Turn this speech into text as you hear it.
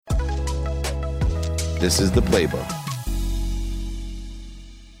This is The Playbook.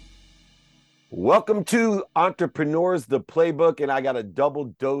 Welcome to Entrepreneurs, The Playbook, and I got a double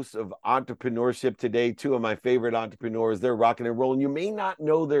dose of entrepreneurship today. Two of my favorite entrepreneurs, they're rocking and rolling. You may not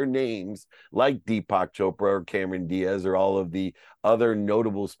know their names like Deepak Chopra or Cameron Diaz or all of the other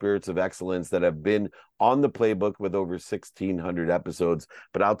notable spirits of excellence that have been on The Playbook with over 1,600 episodes.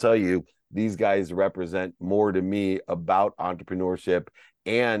 But I'll tell you, these guys represent more to me about entrepreneurship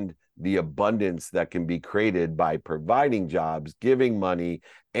and the abundance that can be created by providing jobs, giving money,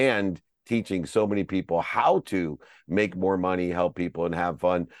 and teaching so many people how to make more money, help people, and have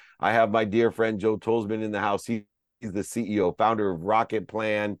fun. I have my dear friend Joe Tolsman in the house. He's the CEO, founder of Rocket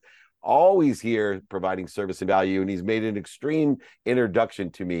Plan, always here providing service and value, and he's made an extreme introduction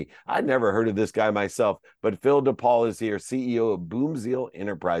to me. I'd never heard of this guy myself, but Phil DePaul is here, CEO of Boomzeal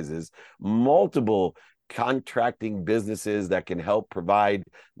Enterprises, multiple contracting businesses that can help provide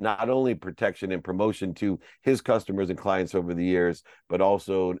not only protection and promotion to his customers and clients over the years, but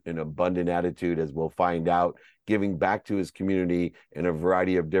also an abundant attitude, as we'll find out, giving back to his community in a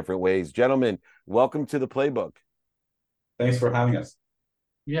variety of different ways. Gentlemen, welcome to The Playbook. Thanks for having us.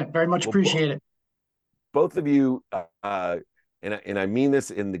 Yeah, very much appreciate it. Both of you, and I mean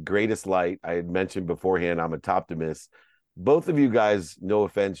this in the greatest light. I had mentioned beforehand, I'm a toptimist. Both of you guys, no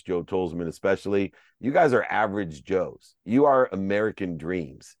offense, Joe Tolsman especially, you guys are average Joes. You are American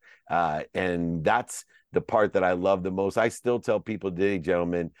dreams. And that's the part that I love the most. I still tell people today,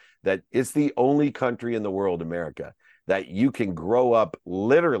 gentlemen, that it's the only country in the world, America, that you can grow up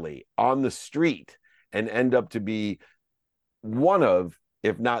literally on the street and end up to be one of,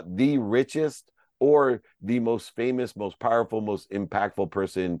 if not the richest or the most famous, most powerful, most impactful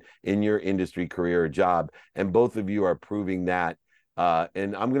person in your industry, career, or job. And both of you are proving that.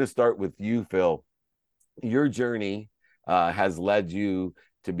 And I'm going to start with you, Phil. Your journey has led you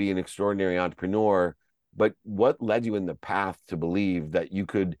to be an extraordinary entrepreneur, but what led you in the path to believe that you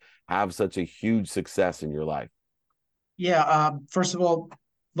could have such a huge success in your life? Yeah, first of all,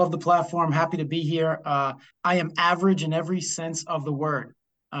 love the platform. Happy to be here. I am average in every sense of the word.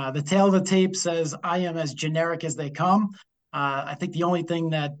 The tail of the tape says I am as generic as they come. I think the only thing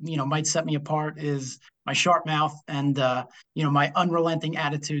that might set me apart is my sharp mouth and my unrelenting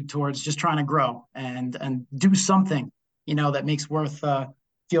attitude towards just trying to grow and do something that makes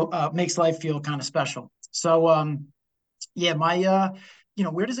makes life feel kind of special. So yeah, my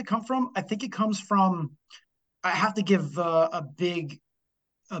where does it come from? I think it comes from. I have to give a big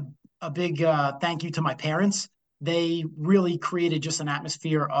thank you to my parents. They really created just an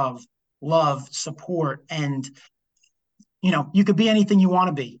atmosphere of love, support, and you could be anything you want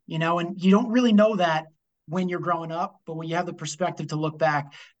to be, and you don't really know that when you're growing up, but when you have the perspective to look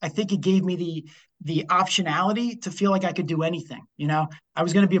back, I think it gave me the optionality to feel like I could do anything. I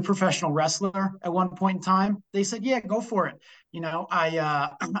was going to be a professional wrestler at one point in time. They said, "Yeah, go for it."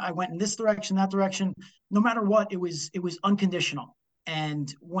 I went in this direction, that direction. No matter what, it was unconditional.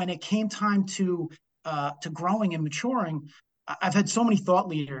 And when it came time to growing and maturing, I've had so many thought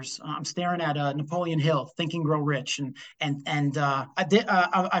leaders. I'm staring at Napoleon Hill, Think and Grow Rich, and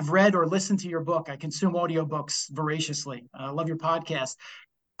I've read or listened to your book. I consume audiobooks voraciously. I love your podcast.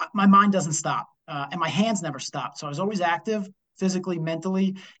 My mind doesn't stop, and my hands never stop. So I was always active, physically,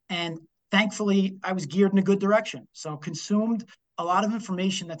 mentally, and thankfully, I was geared in a good direction. So consumed a lot of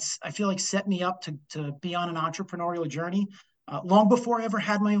information that's I feel like set me up to be on an entrepreneurial journey long before I ever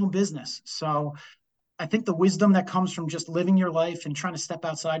had my own business. So I think the wisdom that comes from just living your life and trying to step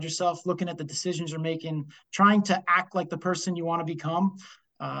outside yourself, looking at the decisions you're making, trying to act like the person you want to become,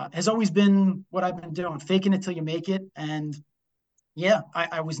 has always been what I've been doing, faking it till you make it. And yeah,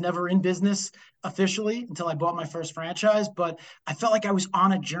 I was never in business officially until I bought my first franchise, but I felt like I was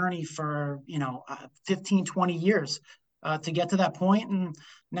on a journey for, 15, 20 years to get to that point. And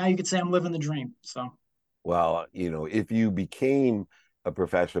now you could say I'm living the dream. So. Well, if you became a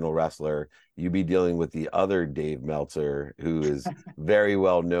professional wrestler, you'd be dealing with the other Dave Meltzer, who is very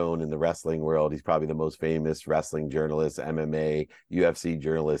well known in the wrestling world. He's probably the most famous wrestling journalist, MMA, UFC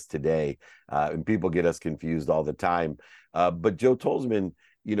journalist today. And people get us confused all the time. But Joe Tolsman,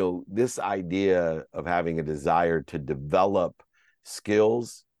 this idea of having a desire to develop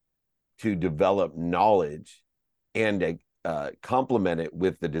skills, to develop knowledge, and complement it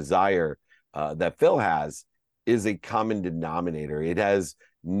with the desire that Phil has is a common denominator. It has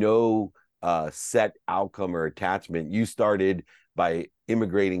no set outcome or attachment. You started by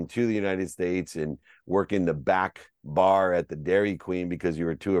immigrating to the United States and working the back bar at the Dairy Queen because you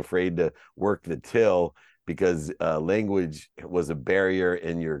were too afraid to work the till because language was a barrier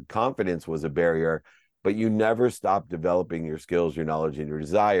and your confidence was a barrier. but you never stop developing your skills, your knowledge, and your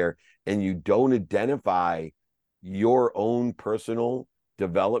desire, and you don't identify your own personal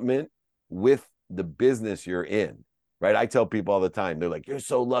development with the business you're in, right? I tell people all the time, they're like, you're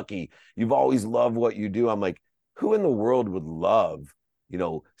so lucky. You've always loved what you do. I'm like, who in the world would love,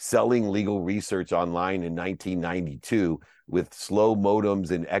 selling legal research online in 1992 with slow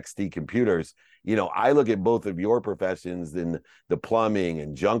modems and XT computers? I look at both of your professions in the plumbing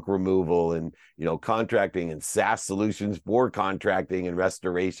and junk removal and, contracting and SaaS solutions for contracting and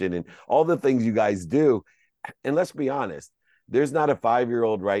restoration and all the things you guys do. And let's be honest, there's not a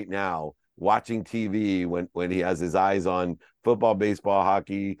 5-year-old right now watching TV when he has his eyes on football, baseball,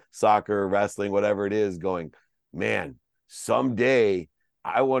 hockey, soccer, wrestling, whatever it is, going, man, someday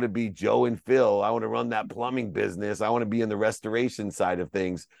I want to be Joe and Phil. I want to run that plumbing business. I want to be in the restoration side of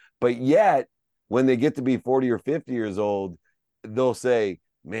things. But yet, when they get to be 40 or 50 years old, they'll say,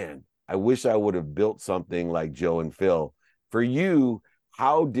 man, I wish I would have built something like Joe and Phil. For you,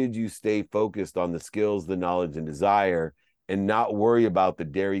 how did you stay focused on the skills, the knowledge, and desire, and not worry about the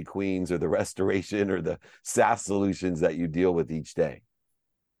Dairy Queens or the restoration or the SaaS solutions that you deal with each day?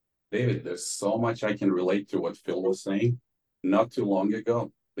 David, there's so much I can relate to what Phil was saying. Not too long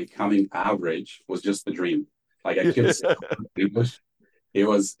ago, becoming average was just a dream. Like I could say English. It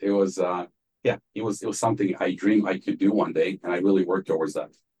was something I dreamed I could do one day, and I really worked towards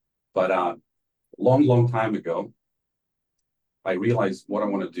that. But long time ago, I realized what I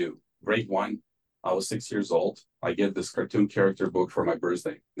want to do. Grade one, I was 6 years old. I get this cartoon character book for my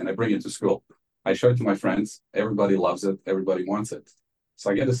birthday, and I bring it to school. I show it to my friends. Everybody loves it. Everybody wants it. So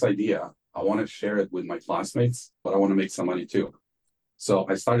I get this idea. I want to share it with my classmates, but I want to make some money too. So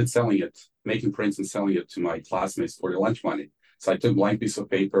I started selling it, making prints and selling it to my classmates for their lunch money. So I took a blank piece of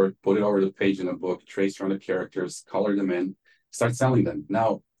paper, put it over the page in a book, traced around the characters, colored them in, start selling them.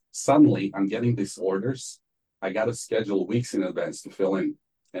 Now, suddenly I'm getting these orders. I got to schedule weeks in advance to fill in.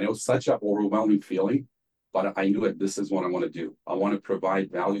 And it was such an overwhelming feeling, but I knew it. This is what I want to do. I want to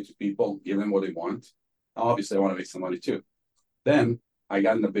provide value to people, give them what they want. Obviously, I want to make some money too. Then I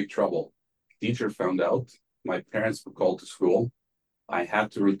got into big trouble. Teacher found out. My parents were called to school. I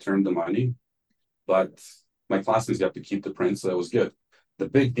had to return the money, but my classmates got to keep the print, so that was good. The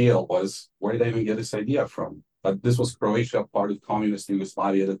big deal was, where did I even get this idea from? But this was Croatia, part of communist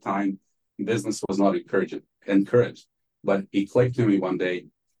Yugoslavia at the time. Business was not encouraged. But it clicked to me one day,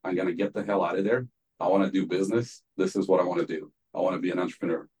 I'm going to get the hell out of there. I want to do business. This is what I want to do. I want to be an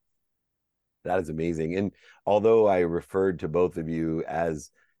entrepreneur. That is amazing. And although I referred to both of you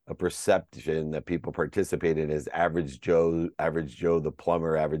as a perception that people participated as average Joe the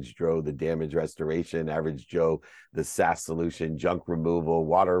plumber, average Joe the damage restoration, average Joe the SaaS solution, junk removal,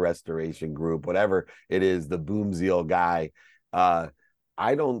 water restoration group, whatever it is, the boom zeal guy. I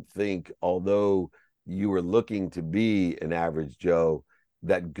don't think, although you were looking to be an average Joe,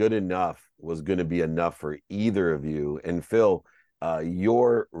 that good enough was going to be enough for either of you. And Phil,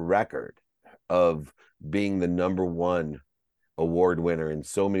 your record of being the #1 award winner in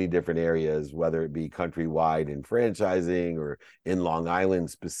so many different areas, whether it be countrywide in franchising or in Long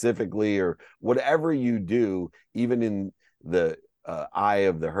Island specifically, or whatever you do, even in the eye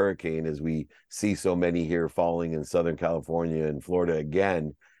of the hurricane, as we see so many here falling in Southern California and Florida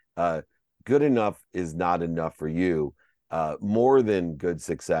again, good enough is not enough for you. More than good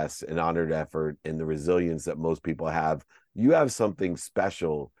success and honored effort and the resilience that most people have, you have something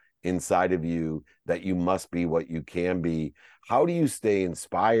special inside of you that you must be what you can be. How do you stay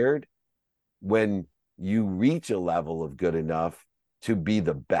inspired when you reach a level of good enough to be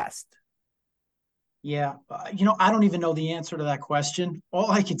the best? Yeah, I don't even know the answer to that question. All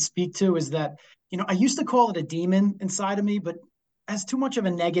I could speak to is that, I used to call it a demon inside of me, but has too much of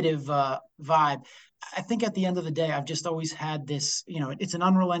a negative vibe. I think at the end of the day, I've just always had this, it's an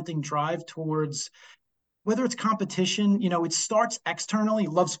unrelenting drive towards whether it's competition, it starts externally.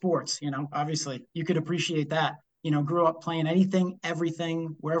 Love sports, obviously you could appreciate that. Grew up playing anything,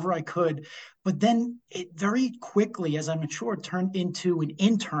 everything, wherever I could. But then it very quickly, as I matured, turned into an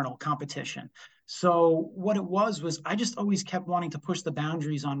internal competition. So what it was I just always kept wanting to push the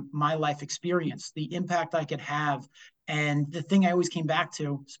boundaries on my life experience, the impact I could have. And the thing I always came back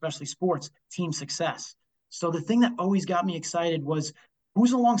to, especially sports, team success. So the thing that always got me excited was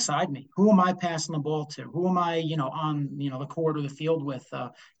who's alongside me? Who am I passing the ball to? Who am I, on, the court or the field with,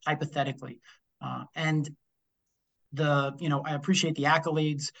 hypothetically? And I appreciate the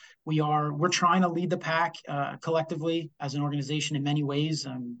accolades. We're trying to lead the pack collectively as an organization in many ways.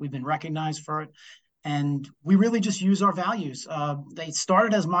 We've been recognized for it. And we really just use our values. They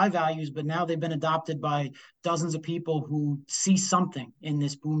started as my values, but now they've been adopted by dozens of people who see something in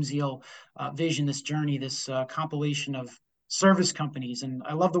this Boom Zeal vision, this journey, this compilation of service companies. And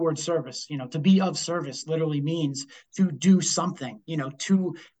I love the word service. To be of service literally means to do something,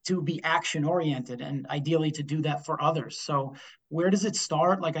 to be action oriented, and ideally to do that for others. So where does it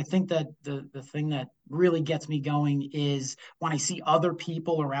start? Like, I think that the thing that really gets me going is when I see other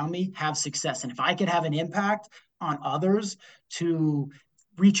people around me have success. And if I could have an impact on others to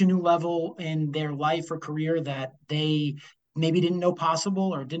reach a new level in their life or career that they maybe didn't know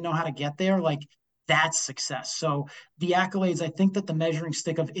possible or didn't know how to get there, like, that's success. So the accolades, I think that the measuring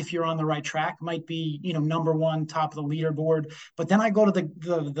stick of if you're on the right track might be, number one, top of the leaderboard. But then I go to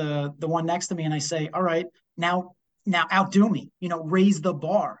the one next to me and I say, all right, now outdo me, raise the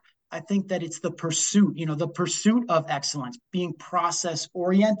bar. I think that it's the pursuit of excellence, being process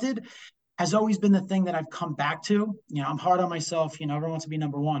oriented has always been the thing that I've come back to. I'm hard on myself. Everyone wants to be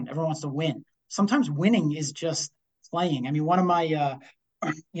number one. Everyone wants to win. Sometimes winning is just playing. I mean, one of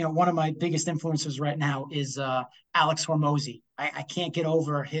my biggest influences right now is Alex Hormozy. I can't get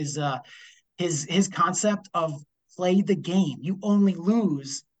over his concept of play the game. You only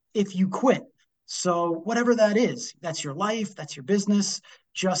lose if you quit. So whatever that is, that's your life, that's your business.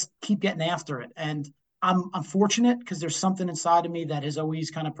 Just keep getting after it. And I'm fortunate because there's something inside of me that has always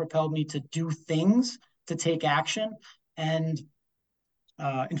kind of propelled me to do things, to take action. And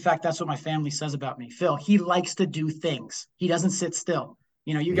in fact, that's what my family says about me. Phil, he likes to do things. He doesn't sit still.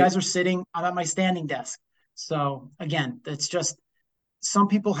 You guys are sitting. I'm at my standing desk. So again, it's just some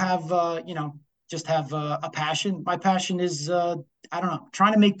people have, just have a passion. My passion is, I don't know,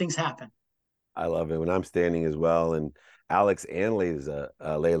 trying to make things happen. I love it when I'm standing as well. And Alex and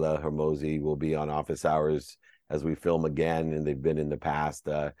Layla Hermosi will be on office hours as we film again, and they've been in the past.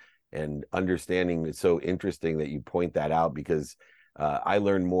 And understanding, it's so interesting that you point that out, because I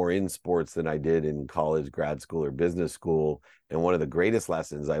learned more in sports than I did in college, grad school, or business school. And one of the greatest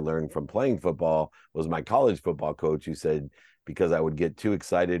lessons I learned from playing football was my college football coach, who said, because I would get too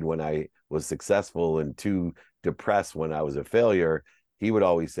excited when I was successful and too depressed when I was a failure, he would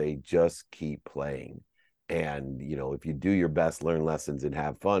always say, just keep playing. And, if you do your best, learn lessons, and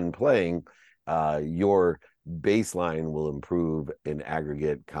have fun playing, your baseline will improve in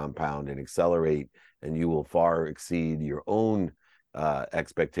aggregate, compound, and accelerate, and you will far exceed your own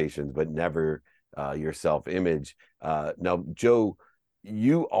expectations, but never your self-image. Now, Joe,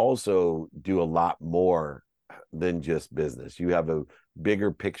 you also do a lot more than just business. You have a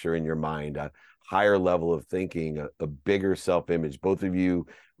bigger picture in your mind, a higher level of thinking, a bigger self-image. Both of you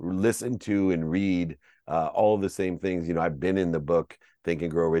listen to and read all of the same things. I've been in the book Think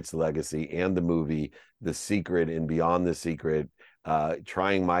and Grow Rich Legacy and the movie The Secret and Beyond the Secret,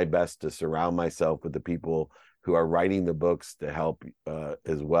 trying my best to surround myself with the people who are writing the books to help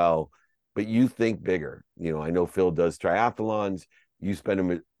as well. But you think bigger. I know Phil does triathlons. You spend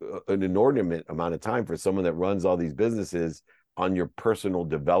an inordinate amount of time, for someone that runs all these businesses, on your personal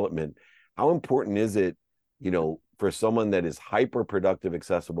development. How important is it, for someone that is hyper productive,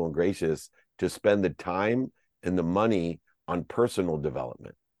 accessible, and gracious, to spend the time and the money on personal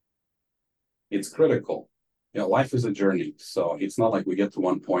development? It's critical. Life is a journey. So it's not like we get to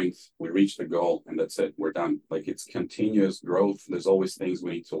one point, we reach the goal, and that's it, we're done. Like, it's continuous growth. There's always things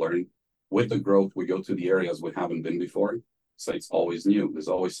we need to learn. With the growth, we go to the areas we haven't been before. So it's always new. There's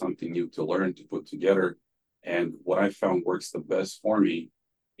always something new to learn, to put together. And what I found works the best for me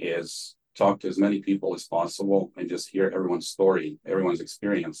is talk to as many people as possible and just hear everyone's story, everyone's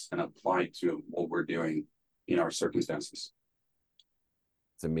experience, and apply to what we're doing in our circumstances.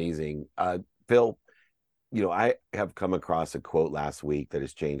 It's amazing. Phil, I have come across a quote last week that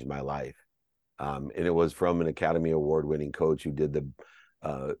has changed my life. And it was from an Academy Award winning coach who did the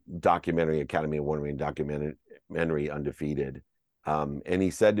Academy Award winning documentary Undefeated. And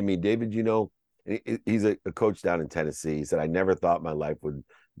he said to me, David, he's a coach down in Tennessee. He said, I never thought my life would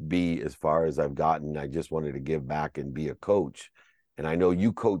be as far as I've gotten. I just wanted to give back and be a coach. And I know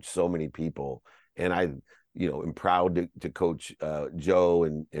you coach so many people, and I am proud to coach Joe,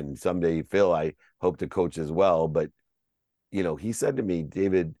 and someday Phil, I hope to coach as well. But, he said to me,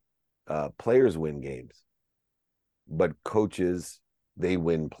 David, players win games, but coaches, they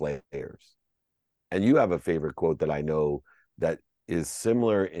win players. And you have a favorite quote that I know that is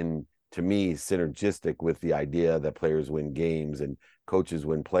similar in, to me, synergistic with the idea that players win games and coaches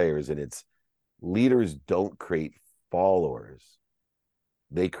win players. And it's, leaders don't create followers,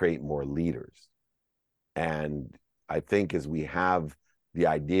 they create more leaders. And I think as we have the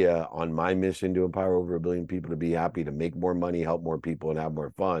idea on my mission to empower over 1 billion people to be happy, to make more money, help more people, and have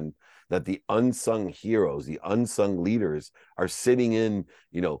more fun, that the unsung heroes, the unsung leaders are sitting in,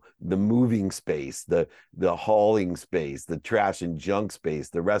 the moving space, the hauling space, the trash and junk space,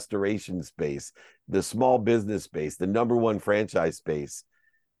 the restoration space, the small business space, the #1 franchise space.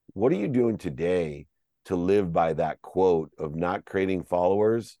 What are you doing today to live by that quote of not creating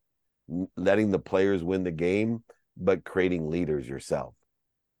followers, letting the players win the game, but creating leaders yourself?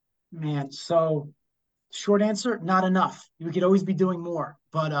 Man, so short answer, not enough. We could always be doing more.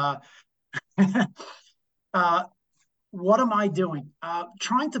 But uh, what am I doing?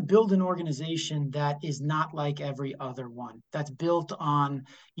 Trying to build an organization that is not like every other one. That's built on,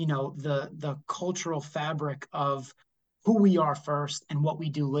 the cultural fabric of who we are first and what we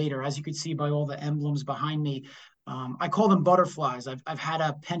do later. As you can see by all the emblems behind me, I call them butterflies. I've had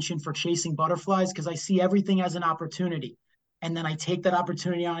a penchant for chasing butterflies because I see everything as an opportunity. And then I take that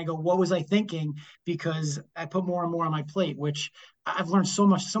opportunity on and I go, what was I thinking? Because I put more and more on my plate, which I've learned so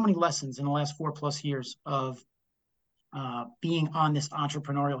many lessons in the last 4+ years of being on this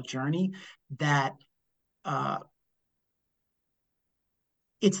entrepreneurial journey, that uh,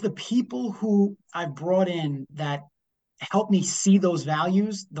 it's the people who I've brought in that help me see those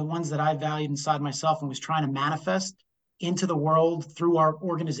values, the ones that I valued inside myself and was trying to manifest into the world through our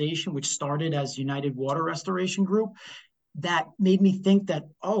organization, which started as United Water Restoration Group, that made me think that,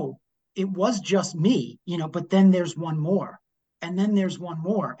 oh, it was just me, but then there's one more. And then there's one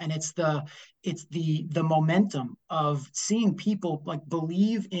more. And it's the momentum of seeing people like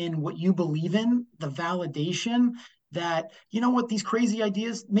believe in what you believe in, the validation that, what, these crazy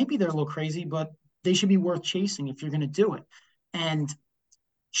ideas, maybe they're a little crazy, but they should be worth chasing if you're going to do it. And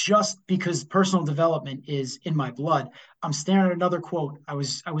just because personal development is in my blood, I'm staring at another quote. I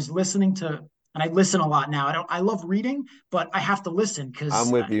was listening to, and I listen a lot now. I love reading, but I have to listen I'm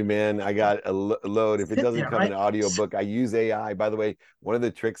because with you, man. I got a load. If it sit doesn't there, come in right? audio book, I use AI. By the way, one of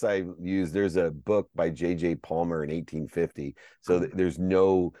the tricks I use, there's a book by J.J. Palmer in 1850. So there's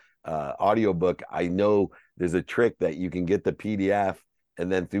no audio book. I know there's a trick that you can get the PDF, and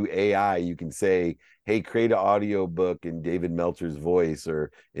then through AI, you can say, hey, create an audio book in David Meltzer's voice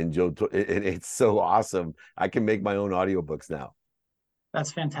or in and it's so awesome. I can make my own audiobooks now.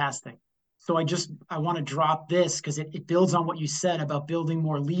 That's fantastic. So I want to drop this because it builds on what you said about building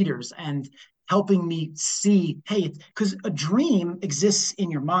more leaders and helping me see, hey, because a dream exists in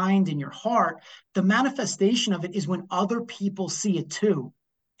your mind, in your heart. The manifestation of it is when other people see it too.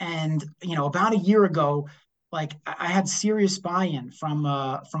 And about a year ago, like I had serious buy-in from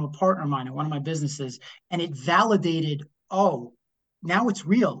a partner of mine at one of my businesses, and it validated, oh, now it's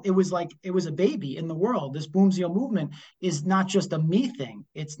real. It was a baby in the world. This Boomsio movement is not just a me thing.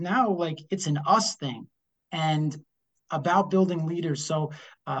 It's now like it's an us thing, and about building leaders. So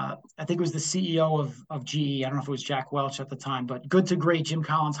I think it was the CEO of GE. I don't know if it was Jack Welch at the time, but Good to Great. Jim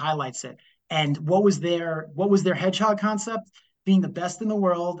Collins highlights it. And what was their hedgehog concept? Being the best in the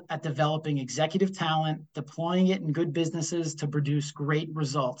world at developing executive talent, deploying it in good businesses to produce great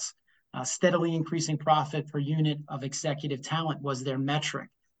results. Steadily increasing profit per unit of executive talent was their metric.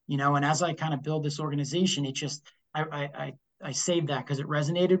 And as I kind of build this organization, it just I saved that because it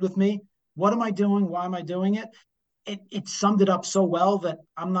resonated with me. What am I doing? Why am I doing it? It summed it up so well that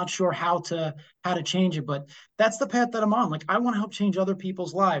I'm not sure how to change it, but that's the path that I'm on. Like I want to help change other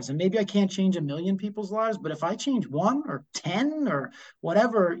people's lives, and maybe I can't change 1 million people's lives, but if I change one or 10 or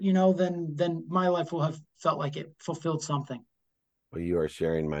whatever, then my life will have felt like it fulfilled something. Well, you are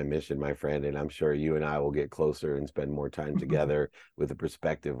sharing my mission, my friend, and I'm sure you and I will get closer and spend more time together with a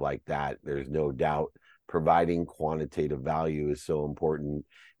perspective like that. There's no doubt providing quantitative value is so important.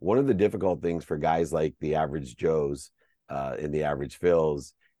 One of the difficult things for guys like the average Joes and the average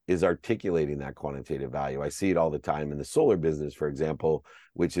Phils is articulating that quantitative value. I see it all the time in the solar business, for example,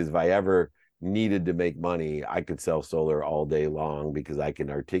 which is if I ever needed to make money, I could sell solar all day long because I can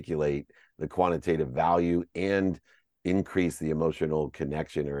articulate the quantitative value and increase the emotional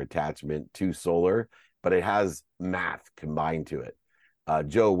connection or attachment to solar, but it has math combined to it.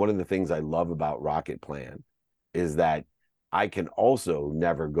 Joe, one of the things I love about Rocket Plan is that I can also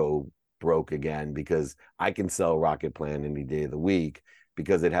never go broke again because I can sell Rocket Plan any day of the week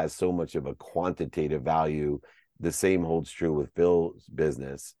because it has so much of a quantitative value. The same holds true with Phil's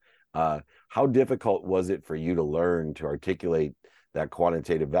business. How difficult was it for you to learn to articulate that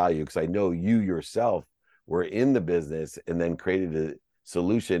quantitative value? Because I know you yourself were in the business and then created a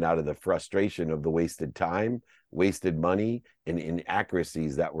solution out of the frustration of the wasted time, wasted money, and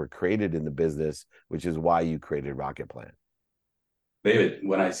inaccuracies that were created in the business, which is why you created Rocket Plan. David,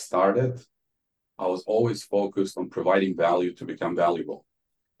 when I started, I was always focused on providing value to become valuable.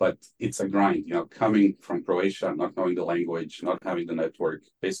 But it's a grind, coming from Croatia, not knowing the language, not having the network,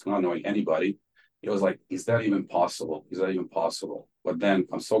 basically not knowing anybody. It was like, is that even possible? Is that even possible? But then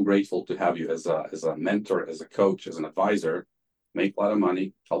I'm so grateful to have you as a mentor, as a coach, as an advisor, make a lot of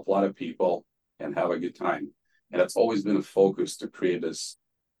money, help a lot of people, and have a good time. And that's always been a focus to create this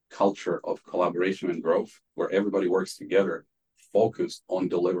culture of collaboration and growth where everybody works together, focused on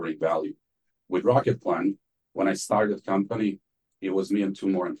delivering value. With Rocket Plan, when I started the company, it was me and two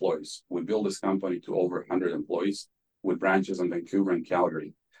more employees. We built this company to over 100 employees with branches in Vancouver and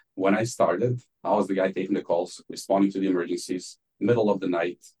Calgary. When I started, I was the guy taking the calls, responding to the emergencies, middle of the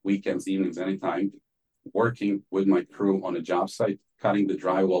night, weekends, evenings, anytime, working with my crew on a job site, cutting the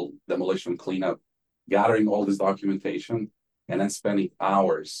drywall, demolition cleanup, gathering all this documentation, and then spending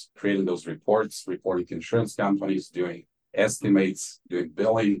hours creating those reports, reporting to insurance companies, doing estimates, doing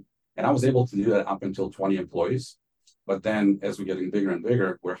billing. And I was able to do that up until 20 employees. But then as we're getting bigger and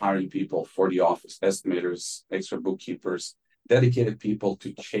bigger, we're hiring people for the office, estimators, extra bookkeepers, dedicated people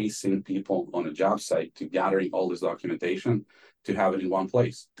to chasing people on a job site, to gathering all this documentation, to have it in one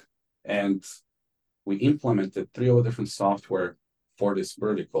place. And we implemented 3 other different software for this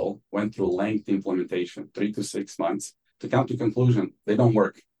vertical, went through lengthy implementation, 3 to 6 months, to come to conclusion, they don't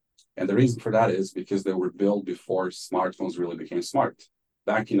work. And the reason for that is because they were built before smartphones really became smart.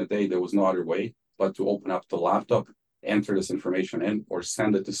 Back in the day, there was no other way but to open up the laptop, enter this information in, or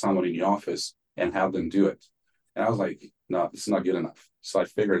send it to someone in the office and have them do it. And I was like, no, this is not good enough. So I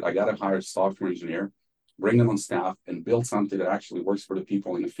figured I got to hire a software engineer, bring them on staff, and build something that actually works for the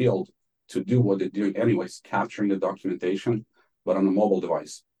people in the field to do what they're doing anyways, capturing the documentation, but on a mobile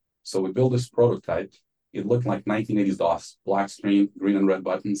device. So we built this prototype. It looked like 1980s DOS, black screen, green and red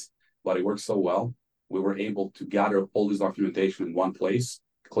buttons, but it worked so well. We were able to gather all this documentation in one place,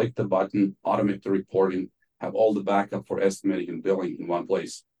 click the button, automate the reporting, have all the backup for estimating and billing in one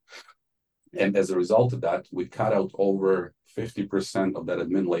place. And as a result of that, we cut out over 50% of that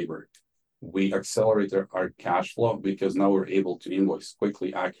admin labor. We accelerated our cash flow because now we're able to invoice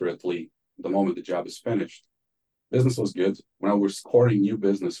quickly, accurately, the moment the job is finished. Business was good. Now we're scoring new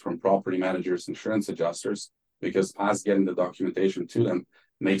business from property managers, insurance adjusters, because us getting the documentation to them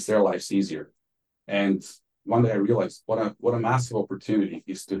makes their lives easier. And one day I realized what a massive opportunity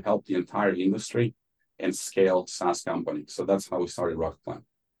is to help the entire industry and scale SaaS companies. So that's how we started Rocket Plan.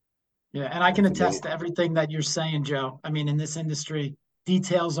 Yeah, and I can attest to everything that you're saying, Joe. I mean, in this industry,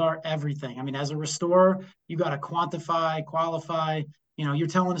 details are everything. I mean, as a restorer, you got to quantify, qualify. You're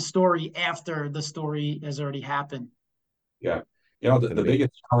telling a story after the story has already happened. Yeah. The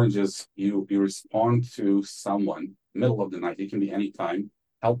biggest challenge is you respond to someone middle of the night. It can be any time,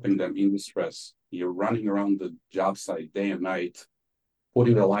 helping them in distress. You're running around the job site day and night,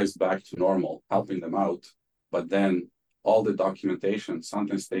 putting their lives back to normal, helping them out. But then all the documentation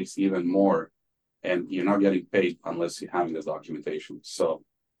sometimes takes even more, and you're not getting paid unless you're having this documentation. So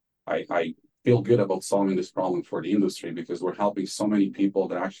I feel good about solving this problem for the industry because we're helping so many people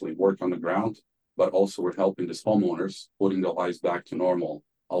that actually work on the ground, but also we're helping these homeowners putting their lives back to normal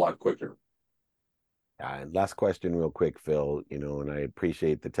a lot quicker. And last question real quick, Phil, and I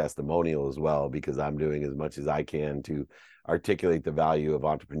appreciate the testimonial as well, because I'm doing as much as I can to articulate the value of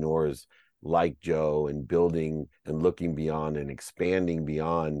entrepreneurs like Joe and building and looking beyond and expanding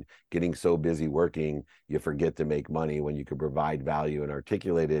beyond getting so busy working, you forget to make money when you can provide value and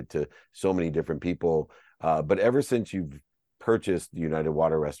articulate it to so many different people. But ever since you've purchased the United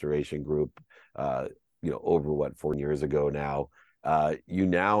Water Restoration Group, over 4 years ago now, you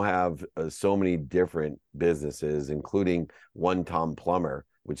now have so many different businesses, including One Tom Plumber,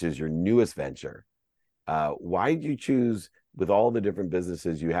 which is your newest venture. Why did you choose, with all the different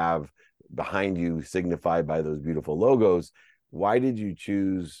businesses you have behind you, signified by those beautiful logos, why did you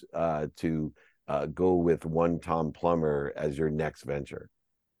choose to go with One Tom Plumber as your next venture?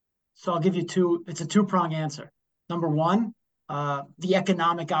 So I'll give you it's a two-prong answer. Number one, the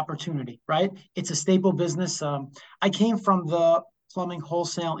economic opportunity, right? It's a staple business. I came from the plumbing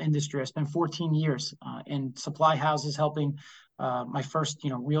wholesale industry. I spent 14 years in supply houses, helping my first,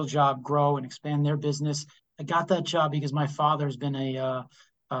 real job grow and expand their business. I got that job because my father's been a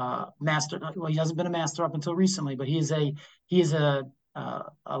master. Well, he hasn't been a master up until recently, but he is a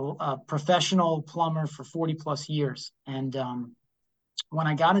professional plumber for 40 plus years. And when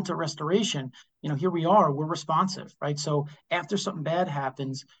I got into restoration, here we are, we're responsive, right? So after something bad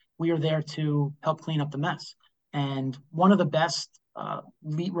happens, we are there to help clean up the mess. And one of the best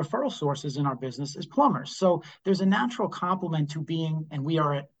lead referral sources in our business is plumbers. So there's a natural complement to being, and we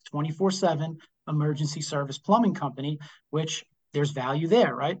are a 24/7 emergency service plumbing company, which there's value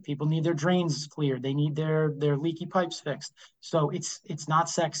there, right? People need their drains cleared. They need their leaky pipes fixed. So it's not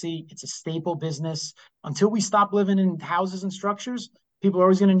sexy. It's a staple business. Until we stop living in houses and structures, people are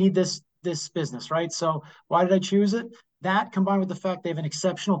always going to need this business, right? So why did I choose it? That combined with the fact they have an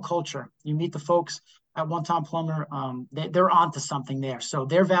exceptional culture. You meet the folks at One Tom Plumber, they're onto something there. So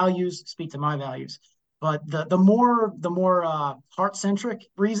their values speak to my values. But the more heart centric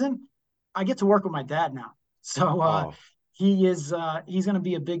reason, I get to work with my dad now. So Oh, he's going to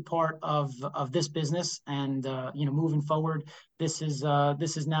be a big part of this business, and moving forward, this is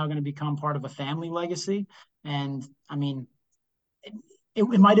now going to become part of a family legacy. And I mean, it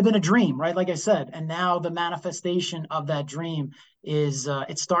might have been a dream, right? Like I said, and now the manifestation of that dream is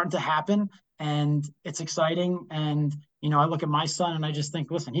it's starting to happen, and it's exciting. And I look at my son and I just think,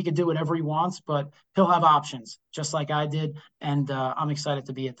 listen, he could do whatever he wants, but he'll have options, just like I did. And I'm excited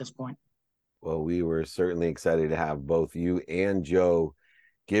to be at this point. well, we were certainly excited to have both you and Joe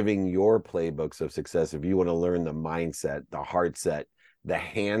giving your playbooks of success. If you want to learn the mindset, the heart set, the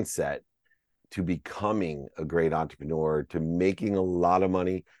handset to becoming a great entrepreneur, to making a lot of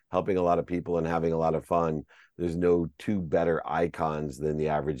money, helping a lot of people, and having a lot of fun, there's no two better icons than the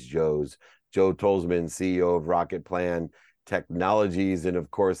average Joes. Joe Tolzman, CEO of Rocket Plan Technologies, and of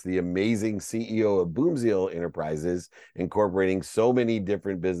course, the amazing CEO of Boomzeal Enterprises, incorporating so many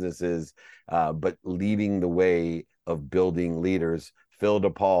different businesses, but leading the way of building leaders. Phil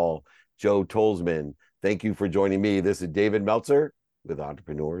DePaul, Joe Tolzman, thank you for joining me. This is David Meltzer with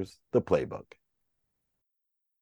Entrepreneurs, the Playbook.